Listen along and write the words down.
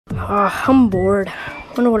I'm bored.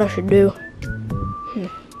 Wonder what I should do.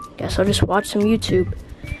 Guess I'll just watch some YouTube.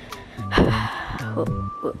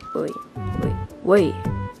 Wait.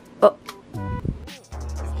 Oh.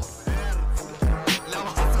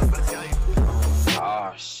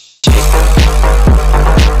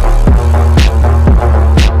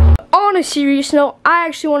 On a serious note, I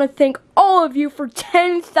actually want to thank all of you for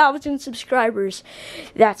 10,000 subscribers.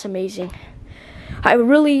 That's amazing. I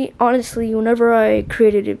really, honestly, whenever I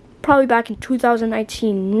created it, probably back in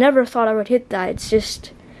 2019, never thought I would hit that. It's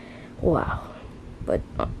just, wow. But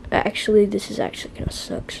actually, this is actually gonna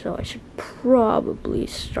suck, so I should probably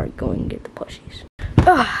start going and get the plushies.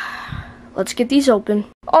 Let's get these open.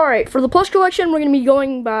 Alright, for the plush collection, we're gonna be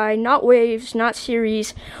going by not waves, not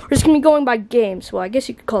series. We're just gonna be going by games. Well, I guess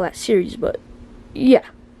you could call that series, but yeah.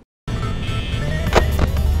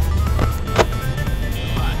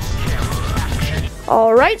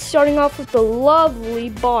 Alright, starting off with the lovely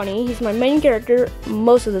Bonnie. He's my main character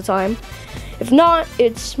most of the time. If not,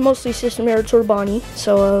 it's mostly Sister Merit or Bonnie.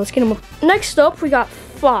 So let's get him up. Next up, we got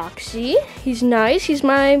Foxy. He's nice. He's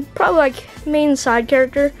my probably like main side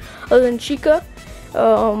character other than Chica.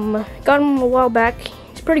 Got him a while back.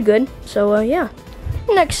 He's pretty good. So yeah.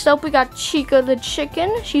 Next up, we got Chica the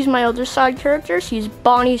Chicken. She's my other side character. She's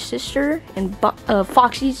Bonnie's sister and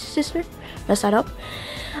Foxy's sister. Mess that up.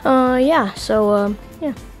 Yeah, so,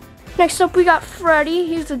 yeah. Next up, we got Freddy.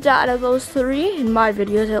 He's the dad of those three, in my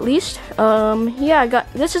videos at least. Yeah,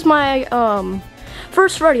 this is my,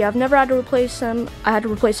 first Freddy. I've never had to replace him. I had to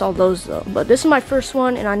replace all those, though. But this is my first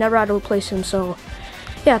one, and I never had to replace him, so,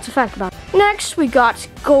 yeah, it's a fact about it. Next, we got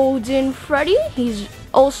Golden Freddy. He's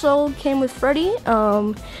also came with Freddy.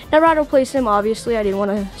 Never had to replace him, obviously. I didn't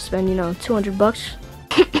want to spend, you know, 200 bucks.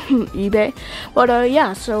 eBay, but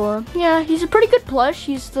yeah, so yeah, he's a pretty good plush.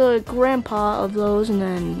 He's the grandpa of those and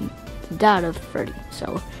then the dad of Freddy,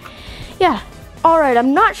 so yeah. Alright,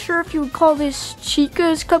 I'm not sure if you would call this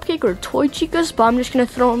Chica's Cupcake or Toy Chica's, but I'm just gonna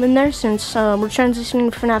throw him in there since we're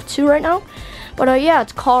transitioning to FNAF 2 right now. But yeah,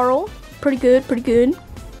 it's Carl. Pretty good.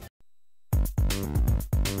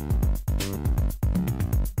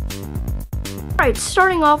 Alright,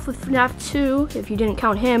 starting off with FNAF 2, if you didn't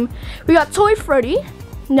count him, we got Toy Freddy.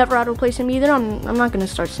 Never had to replace him either. I'm not gonna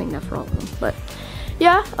start saying that for all of them, but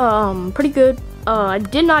yeah, pretty good. I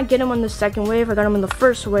did not get him on the second wave. I got him in the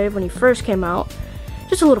first wave when he first came out.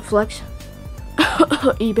 Just a little flex.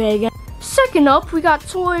 eBay again. Second up, we got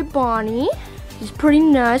Toy Bonnie. He's pretty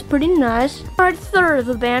nice. Alright, third of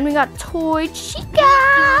the band, we got Toy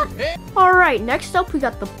Chica. Alright, next up, we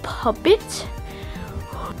got the Puppet.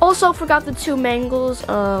 Also forgot the two mangles.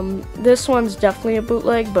 This one's definitely a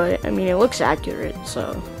bootleg, but I mean it looks accurate,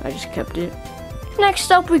 so I just kept it.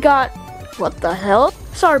 Next up we got, what the hell?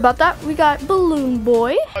 Sorry about that. We got Balloon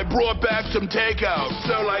Boy. I brought back some takeout,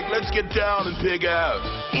 so like let's get down and pig out.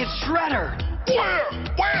 It's Shredder. Where?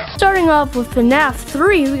 Starting off with FNAF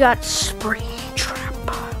 3, we got Springtrap.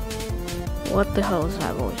 What the hell is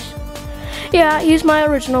that voice? Yeah, he's my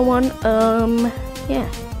original one.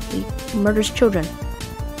 Yeah, he murders children.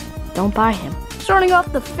 Don't buy him. Starting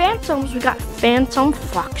off the Phantoms, we got Phantom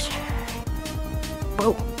Fox.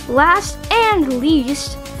 Whoa. Last and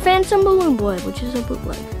least, Phantom Balloon Boy, which is a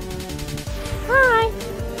bootleg. Hi.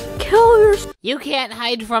 Killers. You can't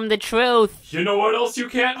hide from the truth. You know what else you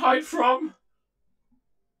can't hide from?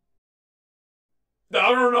 I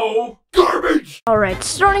don't know. Garbage! Alright,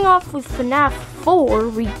 starting off with FNAF 4,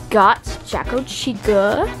 we got Jacko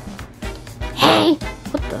Chica. Hey!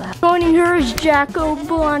 What the hell? Joining her is Jacko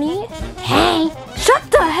Bonnie. Hey! Shut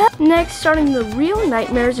the hell! Next, starting the real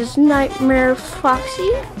nightmares is Nightmare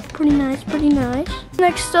Foxy. Pretty nice.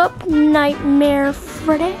 Next up, Nightmare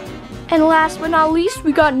Freddy. And last but not least,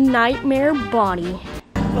 we got Nightmare Bonnie.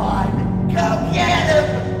 Come get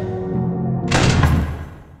him!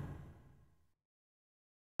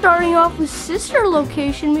 Starting off with Sister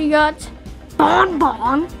Location, we got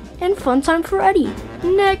Bon and Funtime Freddy.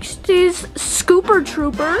 Next is Scooper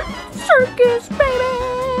Trooper, Circus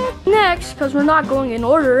Baby. Next, because we're not going in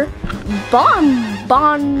order, Bonnet,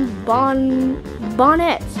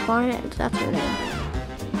 that's her name.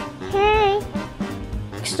 Hey.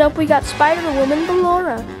 Next up, we got Spider-Woman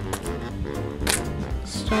Ballora.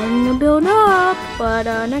 Starting to build up, but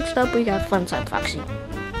next up, we got Funtime Foxy.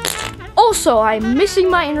 Also, I'm missing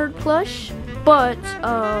my inner plush, but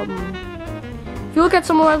if you look at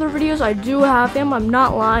some of my other videos, I do have him. I'm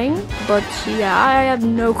not lying, but yeah, I have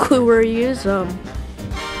no clue where he is.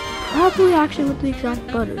 Probably actually with the exact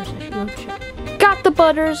butters. I should go check. Got the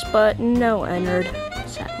butters, but no Ennard,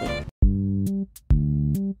 sadly.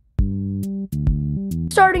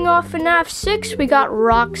 Starting off FNAF 6, we got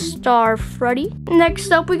Rockstar Freddy.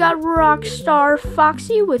 Next up, we got Rockstar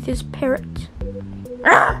Foxy with his parrot.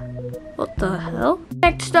 What the hell?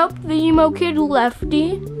 Next up, the emo kid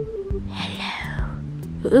Lefty. Hello.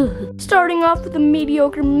 Ugh. Starting off with the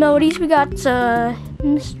mediocre melodies, we got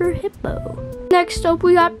Mr. Hippo. Next up,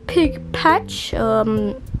 we got Pig Patch,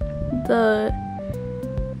 the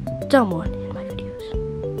dumb one in my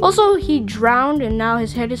videos. Also, he drowned and now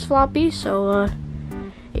his head is floppy, so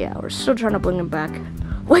yeah, we're still trying to bring him back.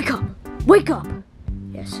 Wake up! Wake up!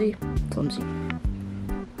 Yeah, see? Clumsy.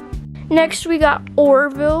 Next, we got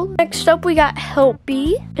Orville. Next up, we got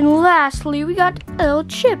Helpy. And lastly, we got El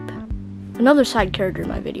Chip. Another side character in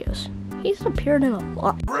my videos. He's appeared in a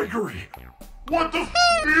lot. Gregory, what the f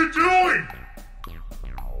are you doing?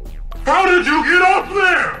 How did you get up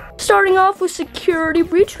there? Starting off with Security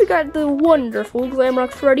Breach, we got the wonderful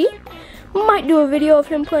Glamrock Freddy. Might do a video of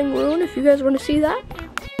him playing Rune if you guys want to see that.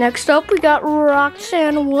 Next up, we got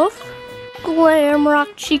Roxanne Wolf, Glamrock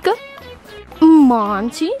Chica,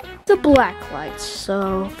 Monty, the Blacklights.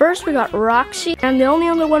 So first we got Roxy, and the only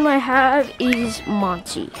other one I have is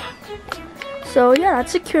Monty. So yeah,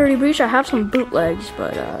 that's Security Breach. I have some bootlegs,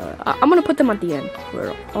 but I'm gonna put them at the end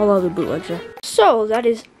where all other bootlegs are. So that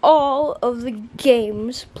is all of the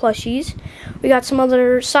games plushies. We got some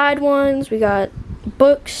other side ones, we got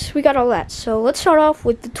books, we got all that. So let's start off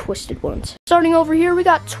with the twisted ones. Starting over here, we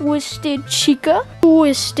got Twisted Chica,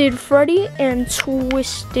 Twisted Freddy, and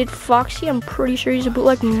Twisted Foxy. I'm pretty sure he's a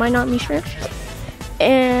bootleg, might not be sure.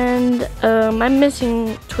 And I'm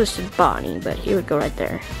missing Twisted Bonnie, but he would go right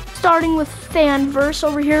there. Starting with Fanverse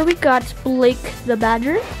over here, we got Blake the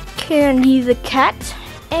Badger, Candy the Cat,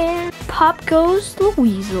 and Pop Goes the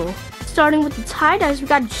Weasel. Starting with the tie-dyes, we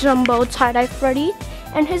got Jumbo Tie-Dye Freddy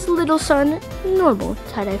and his little son, Normal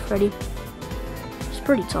Tie-Dye Freddy. He's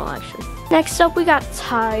pretty tall, actually. Next up, we got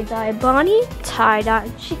Tie-Dye Bonnie,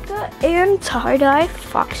 Tie-Dye Chica, and Tie-Dye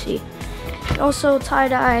Foxy. And also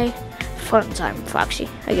Tie-Dye Funtime Foxy,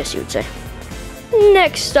 I guess you would say.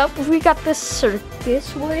 Next up, we got the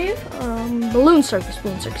Circus Wave, Balloon Circus,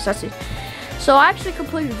 that's it. So I actually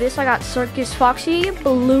completed this. I got Circus Foxy,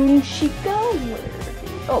 Balloon Chica,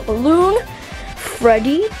 Balloon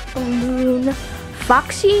Freddy, Balloon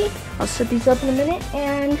Foxy. I'll set these up in a minute,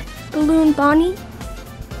 and Balloon Bonnie.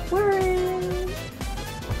 Where is?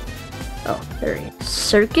 Oh, there he is.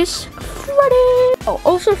 Circus Freddy. Oh,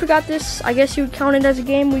 also forgot this. I guess you would count it as a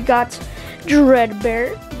game. We got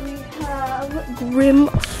Dreadbear. Grim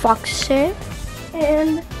Foxy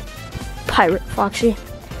and Pirate Foxy.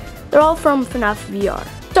 They're all from FNAF VR.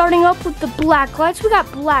 Starting up with the Blacklights, we got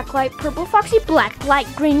Blacklight Purple Foxy,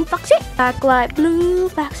 Blacklight Green Foxy, Blacklight Blue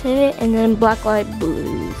Foxy, and then Blacklight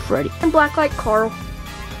Blue Freddy, and Blacklight Carl.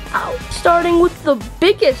 Ow. Starting with the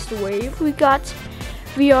biggest wave, we got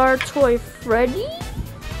VR Toy Freddy.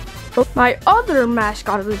 My other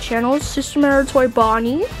mascot of the channel is System Error Toy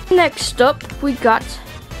Bonnie. Next up, we got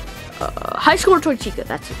High Score Toy Chica,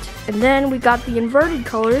 that's it. And then we got the inverted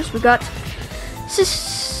colors. We got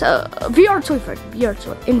VR Toy Freddy,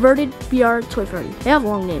 Inverted VR Toy Freddy. They have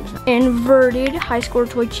long names now. Inverted High Score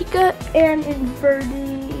Toy Chica, and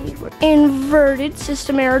inverted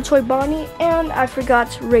System Error Toy Bonnie, and I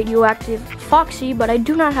forgot Radioactive Foxy, but I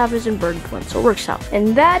do not have his inverted one, so it works out.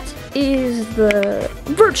 And that is the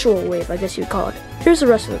virtual wave, I guess you'd call it. Here's the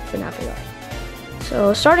rest of the FNAF VR.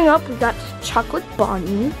 So starting up, we got Chocolate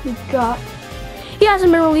Bonnie. We got, he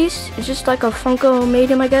hasn't been released. It's just like a Funko made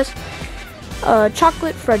him, I guess.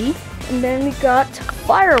 Chocolate Freddy. And then we got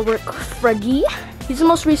Firework Freddy. He's the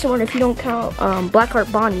most recent one if you don't count Blackheart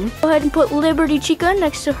Bonnie. Go ahead and put Liberty Chica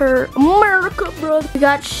next to her America brother. We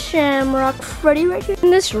got Shamrock Freddy right here.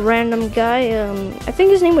 And this random guy, I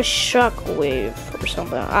think his name was Shockwave or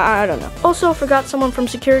something. I don't know. Also forgot someone from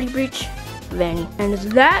Security Breach. Vanny. And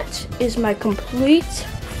that is my complete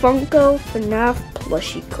Funko FNAF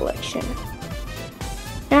plushie collection.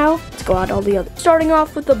 Now, let's go out all the others. Starting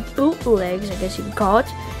off with the bootlegs, I guess you could call it.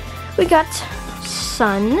 We got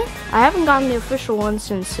Sun. I haven't gotten the official one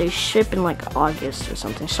since they ship in like August or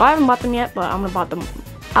something. So I haven't bought them yet, but I'm gonna buy them.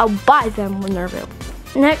 I'll buy them when they're available.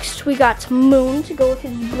 Next, we got Moon to go with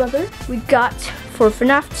his brother. We got, for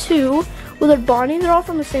FNAF 2, Willard Bonnie. They're all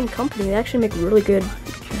from the same company. They actually make really good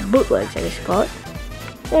bootlegs, I guess you call it.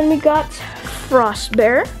 Then we got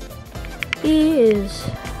Frostbear. He is...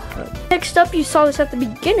 Next up, you saw this at the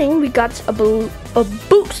beginning, we got a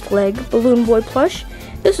bootleg Balloon Boy plush.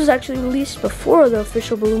 This was actually released before the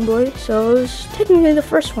official Balloon Boy, so it was technically the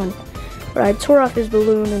first one. But I tore off his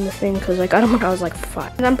balloon in the thing because I got him when I was like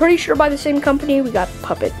 5. And I'm pretty sure by the same company, we got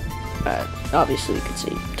Puppet Obviously, you can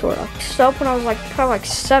see Tora. So when I was probably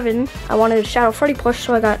 7, I wanted a Shadow Freddy plush,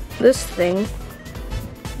 so I got this thing.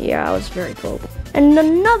 Yeah, I was very cool. And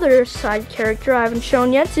another side character I haven't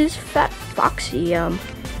shown yet is Fat Foxy.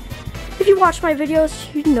 If you watch my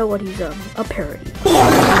videos, you know what he's a parody.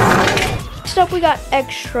 Next up, we got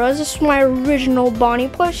extras. This is my original Bonnie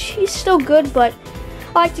plush. He's still good, but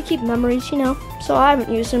I like to keep memories, you know. So I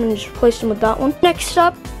haven't used him and just replaced him with that one. Next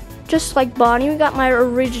up, just like Bonnie, we got my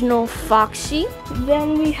original Foxy.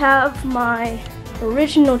 Then we have my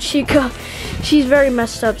original Chica. She's very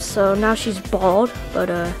messed up, so now she's bald. But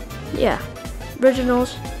yeah,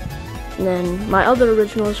 originals. And then my other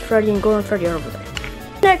originals, Freddy and Golden Freddy, are over there.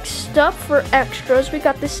 Next up for extras, we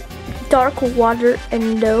got this Dark Water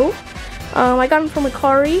Endo. I got him from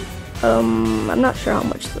Akari. I'm not sure how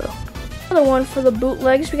much though. Another one for the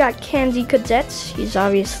bootlegs, we got Candy Cadets. He's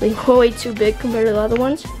obviously way too big compared to the other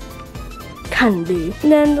ones. Candy.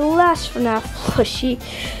 And then the last FNAF plushie,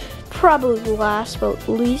 probably the last but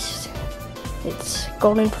least, it's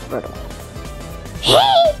Golden Freddy.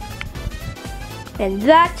 And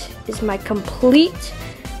that is my complete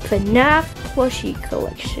FNAF plushie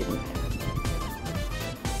collection.